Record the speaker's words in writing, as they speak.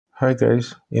Hi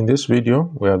guys, in this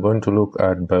video we are going to look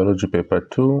at Biology Paper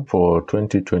 2 for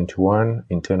 2021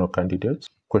 internal candidates.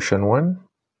 Question 1,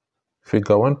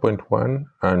 Figure 1.1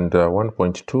 and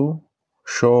 1.2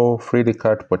 show freely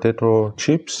cut potato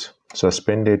chips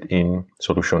suspended in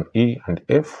solution E and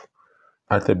F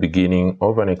at the beginning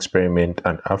of an experiment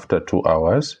and after 2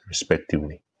 hours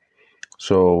respectively.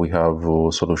 So we have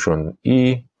solution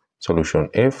E, solution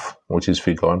F, which is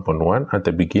figure 1.1 at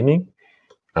the beginning,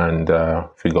 and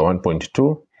figure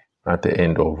 1.2 at the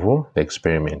end of the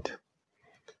experiment.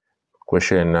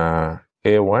 Question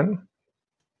A1,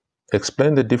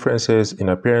 explain the differences in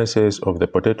appearances of the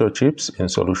potato chips in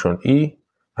solution E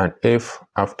and F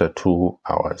after 2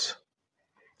 hours.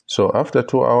 So after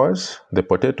 2 hours, the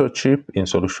potato chip in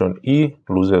solution E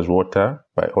loses water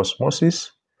by osmosis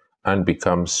and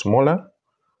becomes smaller.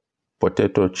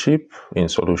 Potato chip in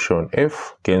solution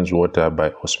F gains water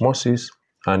by osmosis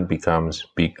and becomes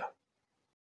bigger.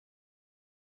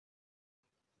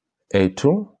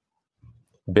 A2,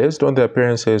 based on the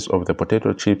appearances of the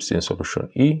potato chips in solution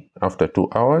E after 2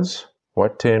 hours,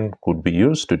 what term could be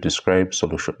used to describe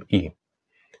solution E?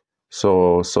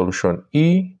 So solution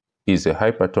E is a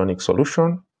hypertonic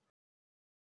solution.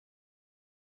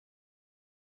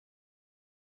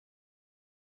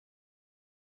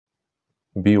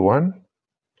 B1,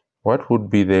 what would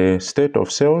be the state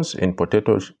of cells in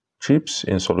potato chips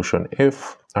in solution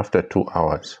F after 2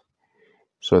 hours?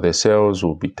 So the cells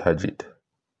will be turgid.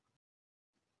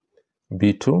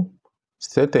 B2,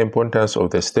 state the importance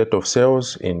of the state of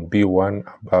cells in B1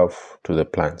 above to the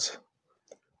plants.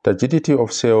 Turgidity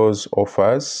of cells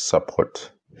offers support.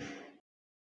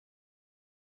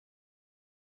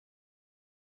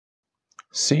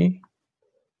 C,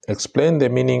 explain the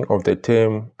meaning of the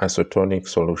term isotonic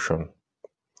solution.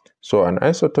 So an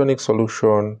isotonic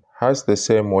solution has the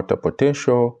same water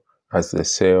potential as the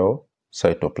cell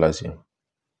cytoplasm.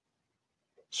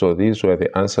 So these were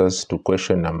the answers to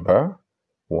question number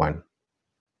 1.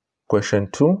 Question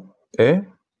 2a.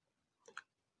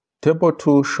 Table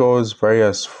 2 shows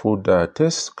various food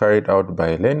tests carried out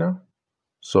by learner.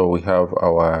 So we have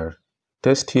our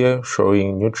test here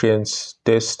showing nutrients,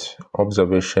 test,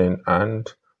 observation, and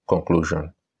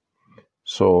conclusion.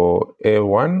 So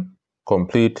A1,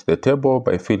 complete the table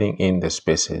by filling in the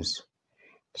spaces.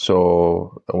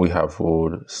 So we have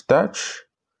starch,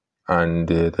 and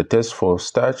the test for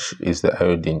starch is the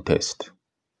iodine test.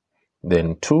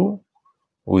 Then 2,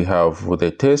 we have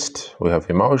the test, we have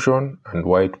emulsion and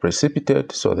white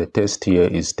precipitate, so the test here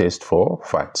is test for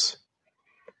fats.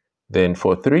 Then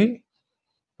for 3,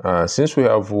 since we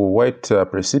have white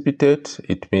precipitate,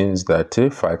 it means that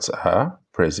fats are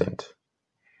present.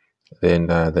 Then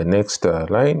the next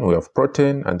line, we have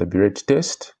protein and the burette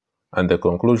test, and the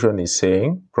conclusion is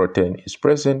saying protein is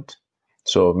present,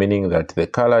 so meaning that the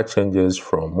color changes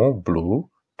from blue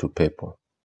to purple.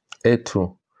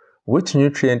 A2, which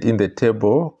nutrient in the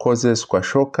table causes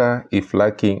kwashiorkor if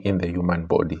lacking in the human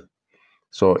body?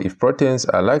 So if proteins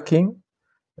are lacking,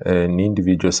 an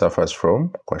individual suffers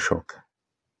from kwashiorkor.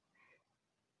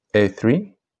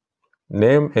 A3,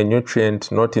 name a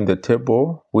nutrient not in the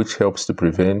table which helps to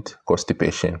prevent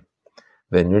constipation.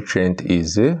 The nutrient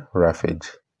is roughage.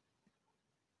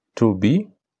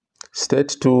 2b,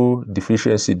 state 2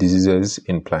 deficiency diseases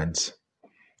in plants.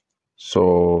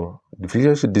 So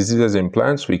deficiency diseases in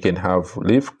plants, we can have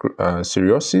leaf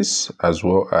cirrhosis as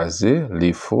well as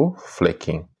leaf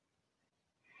flaking.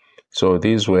 So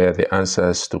these were the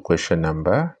answers to question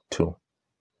number 2.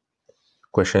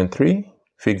 Question 3,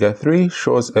 figure 3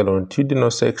 shows a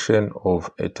longitudinal section of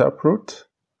a taproot.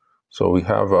 So we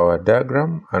have our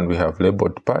diagram and we have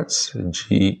labeled parts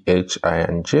G, H, I,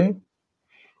 and J.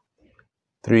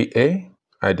 3a,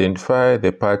 identify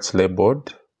the parts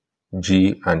labeled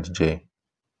G and J.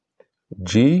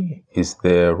 G is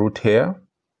the root hair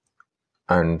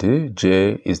and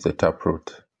J is the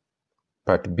taproot.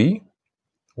 Part B,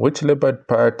 which labeled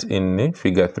part in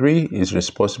figure 3 is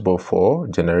responsible for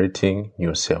generating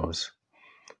new cells?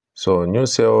 So new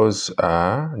cells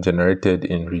are generated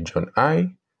in region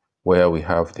I, where we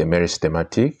have the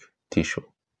meristematic tissue.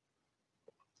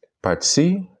 Part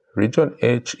C, region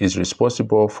H is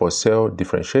responsible for cell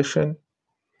differentiation.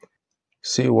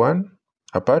 C1,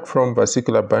 apart from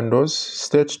vesicular bundles,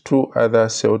 state 2 other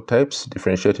cell types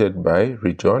differentiated by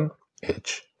region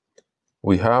H.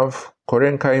 We have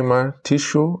parenchyma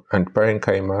tissue and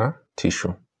parenchyma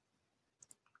tissue.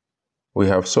 We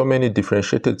have so many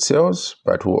differentiated cells,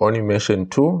 but we'll only mention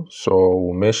 2, so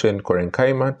we'll mention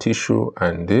parenchyma tissue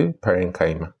and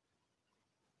parenchyma.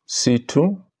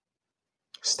 C2,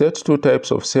 state 2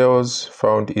 types of cells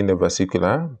found in the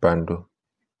vesicular bundle.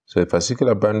 So a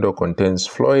fascicular bundle contains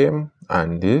phloem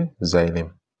and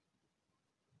xylem.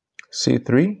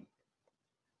 C3.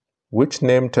 Which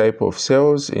named type of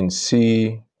cells in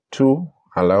C2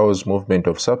 allows movement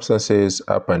of substances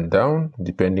up and down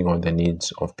depending on the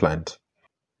needs of plant?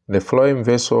 The phloem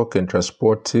vessel can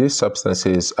transport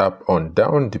substances up and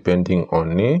down depending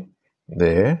on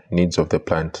the needs of the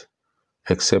plant,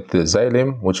 except the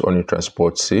xylem, which only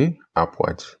transports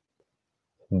upwards.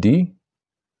 D.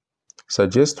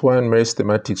 Suggest one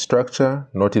meristematic structure,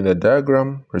 not in the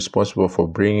diagram, responsible for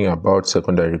bringing about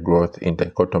secondary growth in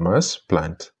dichotomous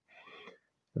plant.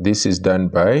 This is done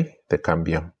by the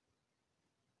cambium.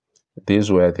 These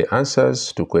were the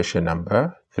answers to question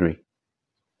number 3.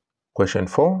 Question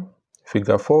 4.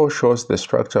 Figure 4 shows the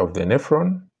structure of the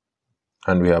nephron,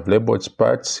 and we have labeled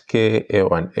parts K,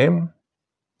 L, and M.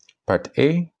 Part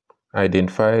A,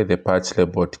 identify the parts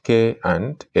labeled K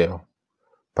and L.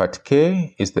 Part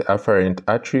K is the afferent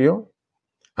arteriole,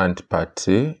 and part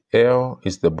L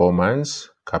is the Bowman's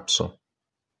capsule.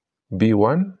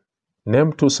 B1,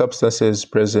 name 2 substances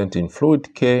present in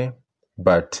fluid K,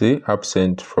 but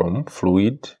absent from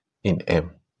fluid in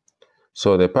M.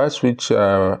 So the parts which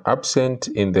are absent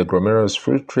in the glomerulus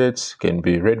filtrates can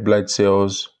be red blood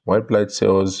cells, white blood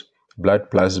cells,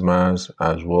 blood plasmas,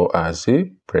 as well as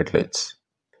platelets.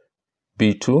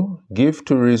 B2, give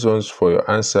 2 reasons for your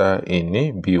answer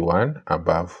in B1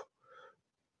 above.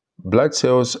 Blood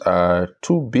cells are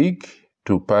too big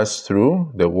to pass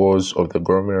through the walls of the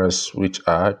glomerulus, which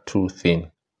are too thin.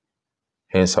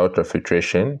 Hence,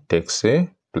 ultrafiltration takes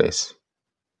place.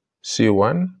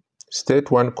 C1, state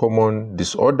one common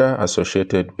disorder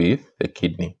associated with the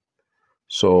kidney.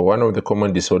 So one of the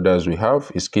common disorders we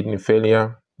have is kidney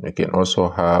failure. We can also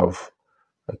have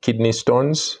kidney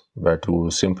stones, but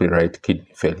we'll simply write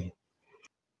kidney failure.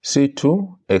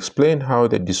 C2, explain how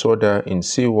the disorder in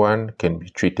C1 can be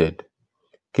treated.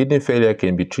 Kidney failure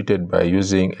can be treated by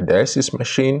using a dialysis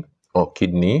machine or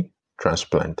kidney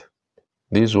transplant.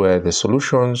 These were the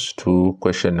solutions to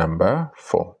question number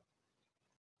 4.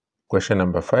 Question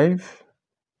number 5.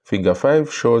 Figure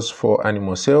 5 shows 4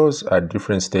 animal cells at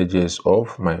different stages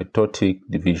of mitotic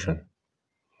division.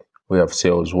 We have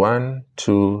cells 1,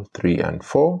 2, 3, and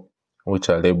 4, which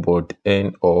are labeled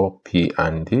N, O, P,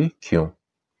 and Q.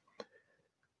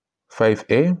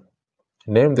 5A,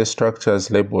 name the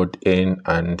structures labeled N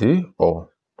and O.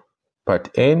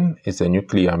 Part N is the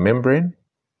nuclear membrane,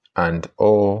 and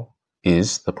O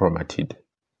is the chromatid.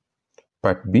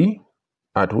 Part B,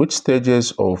 at which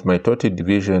stages of mitotic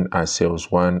division are cells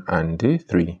 1 and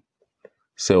 3?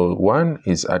 Cell 1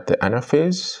 is at the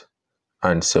anaphase,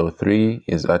 and cell 3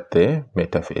 is at the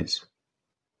metaphase.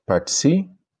 Part C,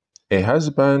 a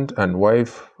husband and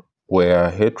wife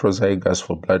were heterozygous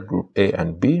for blood group A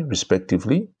and B,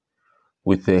 respectively.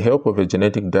 With the help of a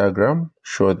genetic diagram,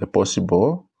 show the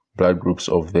possible blood groups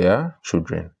of their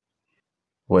children.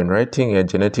 When writing a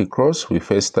genetic cross, we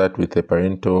first start with the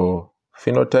parental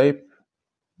phenotype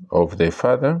of the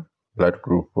father, blood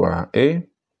group A,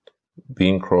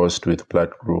 being crossed with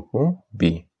blood group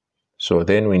B. So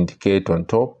then we indicate on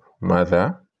top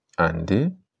mother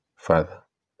and father.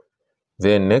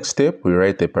 Then next step, we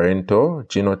write the parental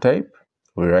genotype.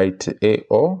 We write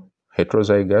AO,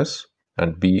 heterozygous,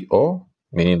 and BO,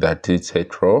 meaning that it's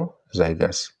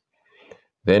heterozygous.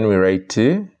 Then we write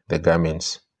the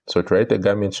gametes. So to write the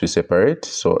gametes, we separate.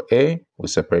 So A, we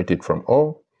separate it from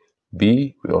O.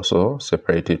 B, we also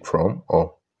separate it from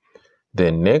O.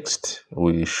 Then next,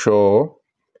 we show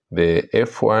the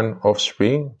F1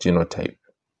 offspring genotype,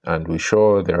 and we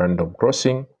show the random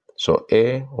crossing. So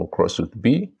A will cross with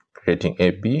B, creating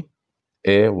AB.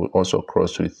 A will also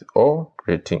cross with O,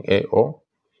 creating AO.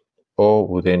 O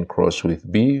will then cross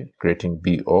with B, creating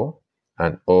BO,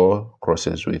 and O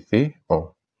crosses with the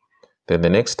O. Then the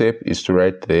next step is to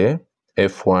write the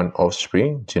F1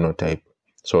 offspring genotype.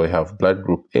 So we have blood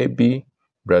group AB,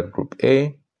 blood group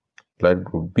A, blood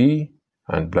group B,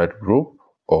 and blood group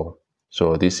O.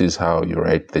 So this is how you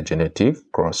write the genetic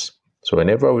cross. So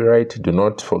whenever we write, do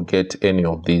not forget any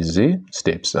of these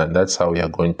steps, and that's how we are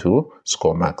going to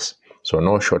score marks. So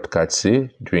no shortcuts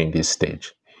during this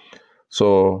stage.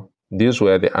 So these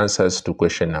were the answers to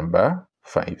question number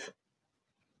 5.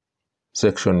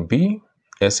 Section B,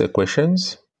 essay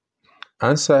questions.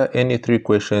 Answer any 3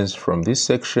 questions from this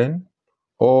section.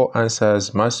 All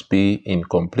answers must be in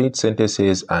complete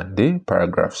sentences and the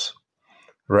paragraphs.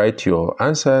 Write your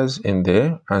answers in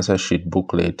the answer sheet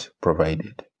booklet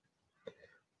provided.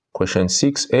 Question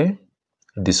 6A.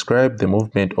 Describe the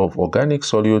movement of organic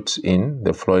solutes in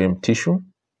the phloem tissue.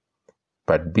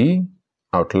 Part B.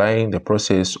 outline the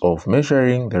process of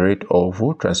measuring the rate of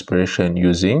transpiration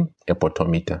using a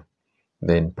potometer.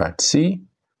 Then part C,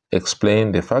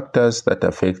 explain the factors that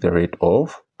affect the rate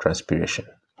of transpiration.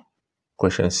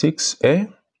 Question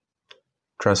 6a,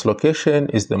 translocation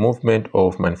is the movement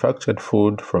of manufactured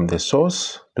food from the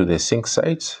source to the sink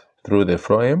sites through the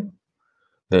phloem.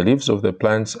 The leaves of the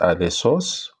plants are the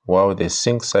source, while the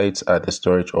sink sites are the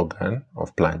storage organ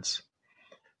of plants.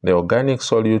 The organic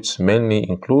solutes mainly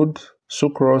include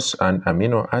sucrose and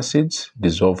amino acids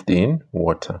dissolved in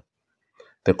water.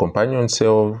 The companion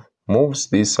cell moves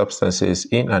these substances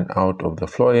in and out of the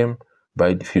phloem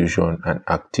by diffusion and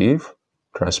active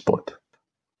transport.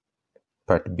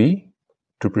 Part B,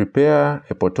 to prepare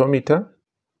a potometer,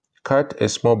 cut a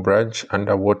small branch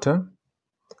underwater.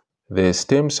 The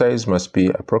stem size must be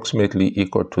approximately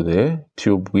equal to the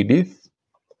tube width.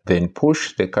 Then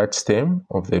push the cut stem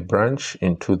of the branch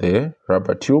into the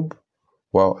rubber tube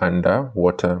while under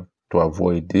water to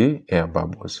avoid the air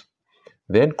bubbles.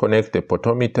 Then connect the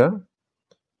potometer.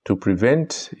 To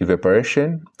prevent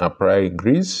evaporation, apply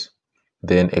grease,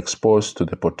 then expose to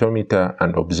the potometer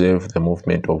and observe the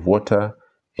movement of water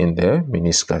in the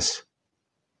meniscus.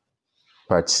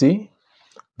 Part C,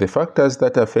 the factors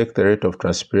that affect the rate of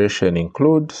transpiration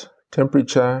include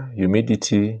temperature,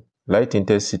 humidity, light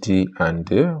intensity, and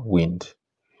wind.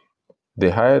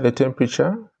 The higher the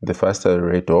temperature, the faster the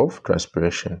rate of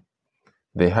transpiration.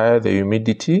 The higher the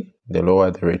humidity, the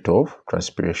lower the rate of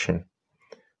transpiration.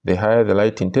 The higher the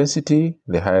light intensity,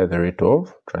 the higher the rate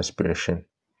of transpiration.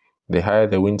 The higher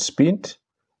the wind speed,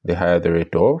 the higher the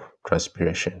rate of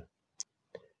transpiration.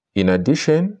 In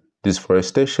addition,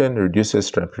 deforestation reduces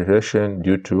transpiration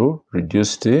due to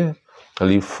reduced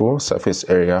leaf surface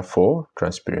area for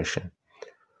transpiration.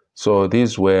 So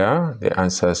these were the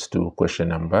answers to question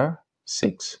number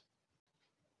 6.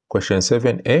 Question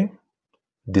 7a,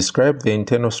 describe the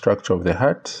internal structure of the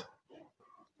heart.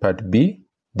 Part B,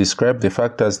 describe the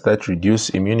factors that reduce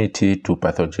immunity to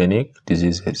pathogenic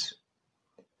diseases.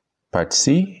 Part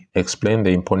C, explain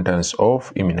the importance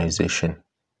of immunization.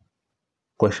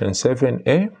 Question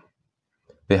 7a,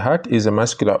 the heart is a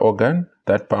muscular organ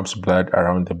that pumps blood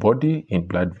around the body in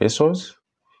blood vessels.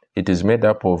 It is made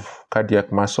up of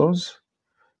cardiac muscles.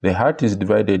 The heart is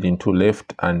divided into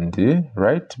left and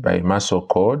right by a muscle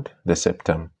called the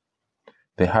septum.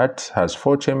 The heart has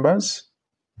 4 chambers: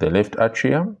 the left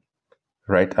atrium,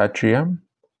 right atrium,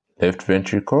 left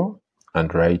ventricle,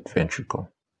 and right ventricle.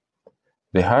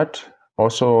 The heart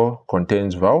also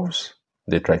contains valves: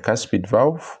 the tricuspid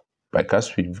valve,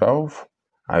 bicuspid valve,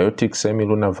 aortic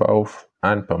semilunar valve,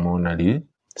 and pulmonary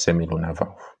semilunar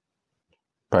valve.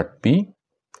 Part B,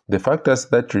 the factors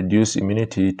that reduce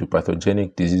immunity to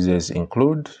pathogenic diseases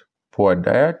include poor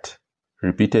diet,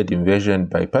 repeated invasion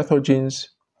by pathogens,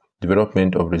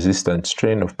 development of resistant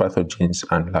strain of pathogens,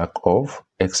 and lack of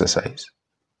exercise.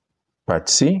 Part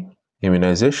C,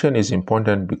 immunization is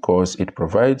important because it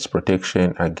provides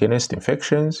protection against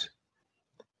infections.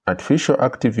 Artificial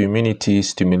active immunity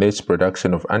stimulates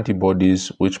production of antibodies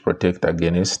which protect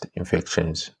against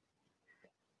infections.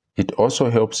 It also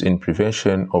helps in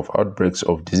prevention of outbreaks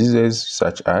of diseases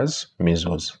such as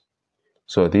measles.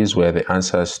 So these were the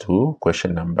answers to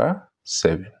question number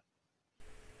 7.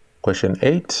 Question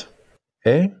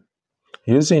 8a,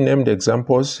 using named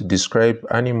examples, describe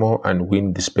animal and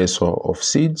wind dispersal of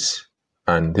seeds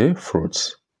and the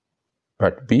fruits.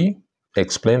 Part B,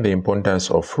 explain the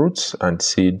importance of fruits and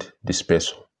seed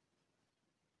dispersal.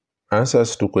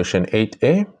 Answers to question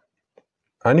 8a.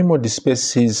 Animal dispersed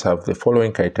seeds have the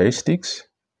following characteristics: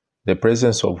 the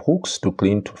presence of hooks to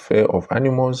cling to fur of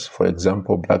animals, for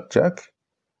example, blackjack.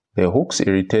 The hooks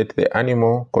irritate the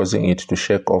animal, causing it to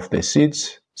shake off the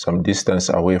seeds some distance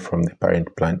away from the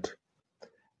parent plant.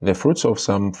 The fruits of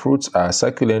some fruits are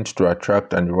succulent to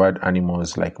attract and reward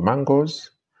animals, like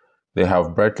mangoes. They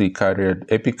have brightly colored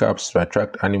epicarps to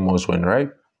attract animals when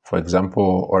ripe, for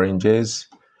example, oranges.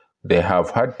 They have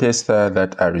hard tester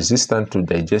that are resistant to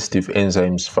digestive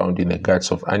enzymes found in the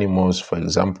guts of animals, for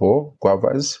example,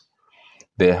 guavas.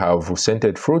 They have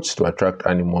scented fruits to attract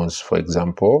animals, for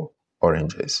example,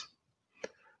 oranges.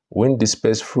 Wind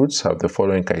dispersed fruits have the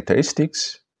following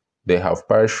characteristics: they have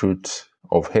parachutes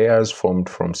of hairs formed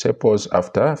from sepals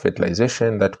after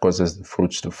fertilization that causes the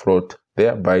fruits to float,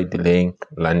 thereby delaying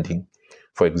landing,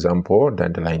 for example,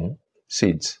 dandelion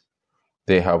seeds.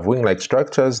 They have wing-like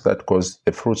structures that cause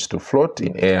the fruits to float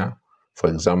in air, for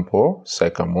example,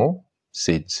 sycamore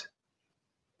seeds.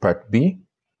 Part B,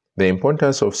 the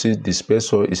importance of seed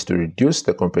dispersal is to reduce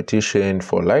the competition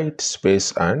for light,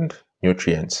 space, and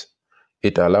nutrients.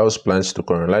 It allows plants to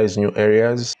colonize new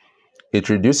areas. It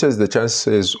reduces the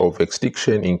chances of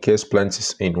extinction in case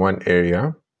plants in one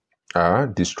area are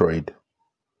destroyed.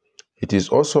 It is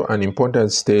also an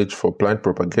important stage for plant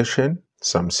propagation.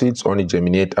 Some seeds only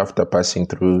germinate after passing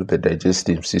through the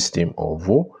digestive system of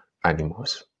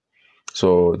animals.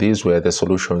 So these were the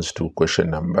solutions to question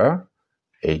number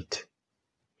 8.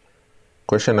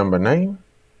 Question number 9.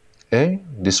 A.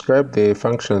 Describe the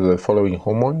functions of the following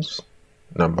hormones.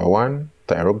 Number 1,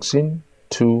 thyroxine.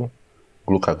 2,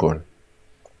 glucagon.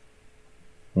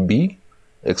 B.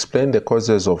 Explain the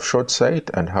causes of short sight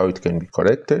and how it can be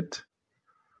corrected.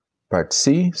 Part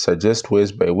C. Suggest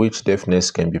ways by which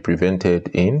deafness can be prevented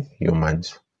in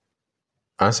humans.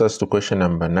 Answers to question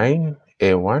number 9.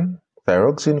 A1.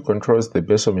 Thyroxine controls the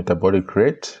basal metabolic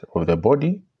rate of the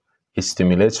body. It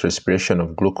stimulates respiration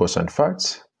of glucose and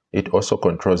fats. It also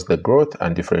controls the growth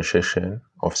and differentiation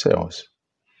of cells.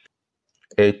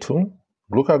 A2.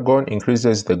 Glucagon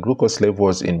increases the glucose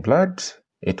levels in blood.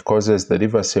 It causes the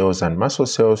liver cells and muscle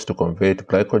cells to convert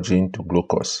glycogen to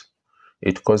glucose.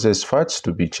 It causes fats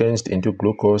to be changed into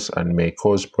glucose and may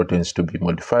cause proteins to be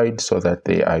modified so that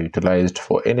they are utilized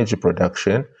for energy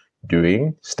production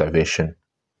during starvation.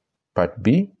 Part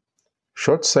B.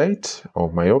 Short sight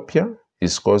or myopia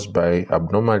is caused by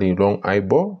abnormally long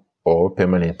eyeball or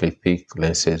permanently thick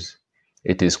lenses.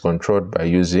 It is controlled by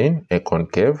using a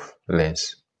concave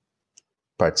lens.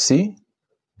 Part C.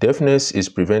 Deafness is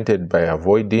prevented by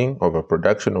avoiding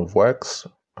overproduction of wax,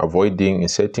 avoiding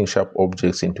inserting sharp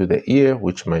objects into the ear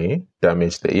which may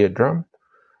damage the eardrum,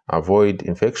 avoid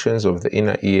infections of the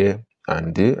inner ear,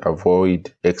 and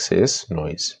avoid excess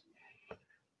noise.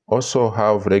 Also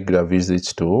have regular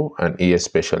visits to an ear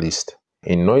specialist.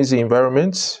 In noisy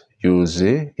environments, use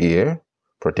ear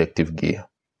protective gear.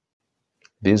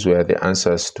 These were the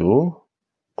answers to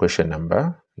question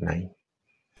number 9.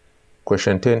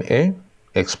 Question 10a.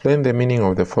 Explain the meaning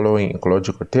of the following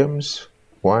ecological terms.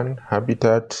 1.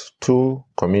 Habitat. 2.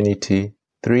 Community.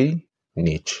 3.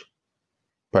 Niche.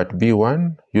 Part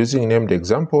B1. Using named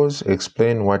examples,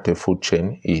 explain what a food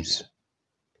chain is.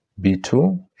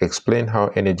 B2. Explain how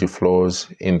energy flows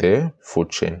in the food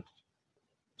chain.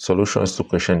 Solutions to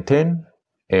question 10.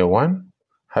 A1.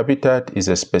 Habitat is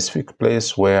a specific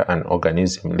place where an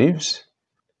organism lives.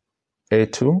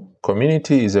 A2.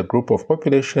 Community is a group of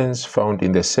populations found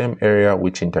in the same area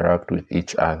which interact with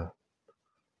each other.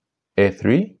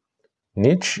 A3.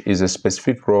 Niche is a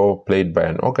specific role played by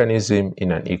an organism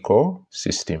in an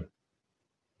ecosystem.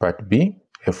 Part B.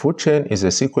 A food chain is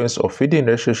a sequence of feeding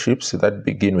relationships that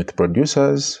begin with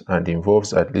producers and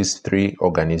involves at least 3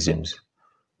 organisms.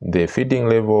 The feeding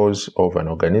levels of an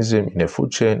organism in a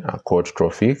food chain are called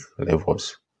trophic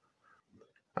levels.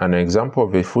 An example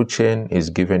of a food chain is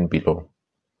given below.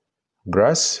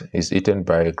 Grass is eaten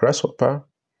by a grasshopper,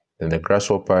 then the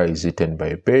grasshopper is eaten by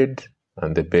a bird,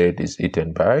 and the bird is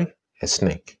eaten by a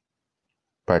snake.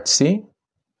 Part C.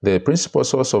 The principal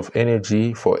source of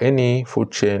energy for any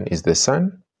food chain is the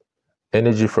sun.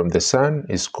 Energy from the sun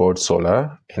is called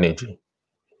solar energy.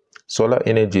 Solar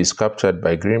energy is captured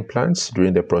by green plants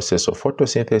during the process of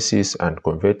photosynthesis and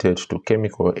converted to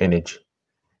chemical energy.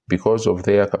 Because of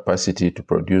their capacity to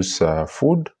produce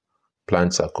food,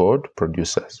 plants are called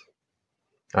producers.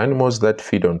 Animals that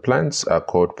feed on plants are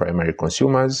called primary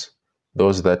consumers.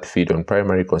 Those that feed on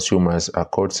primary consumers are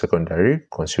called secondary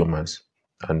consumers.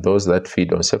 And those that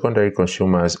feed on secondary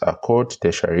consumers are called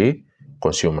tertiary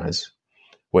consumers.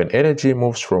 When energy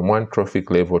moves from one trophic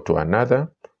level to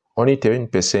another, only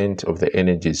 10% of the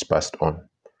energy is passed on.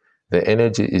 The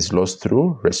energy is lost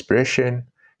through respiration,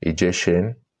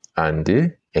 egestion,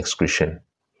 and excretion.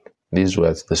 These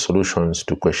were the solutions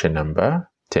to question number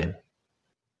 10.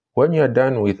 When you are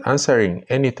done with answering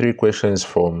any 3 questions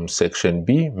from section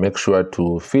B, make sure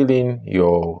to fill in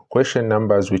your question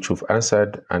numbers which you've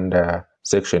answered under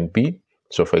section B.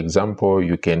 So for example,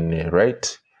 you can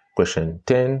write question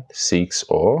 10, 6,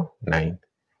 or 9.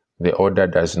 The order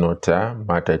does not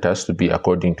matter. It has to be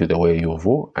according to the way you've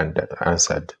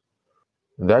answered.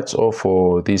 That's all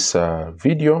for this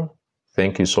video.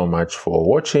 Thank you so much for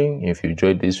watching. If you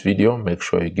enjoyed this video, make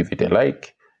sure you give it a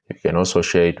like. You can also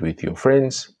share it with your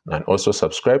friends, and also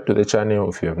subscribe to the channel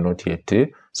if you have not yet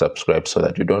subscribed so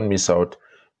that you don't miss out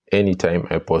anytime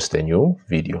I post a new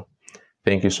video.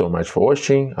 Thank you so much for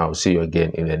watching. I'll see you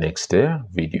again in the next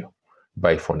video.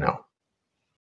 Bye for now.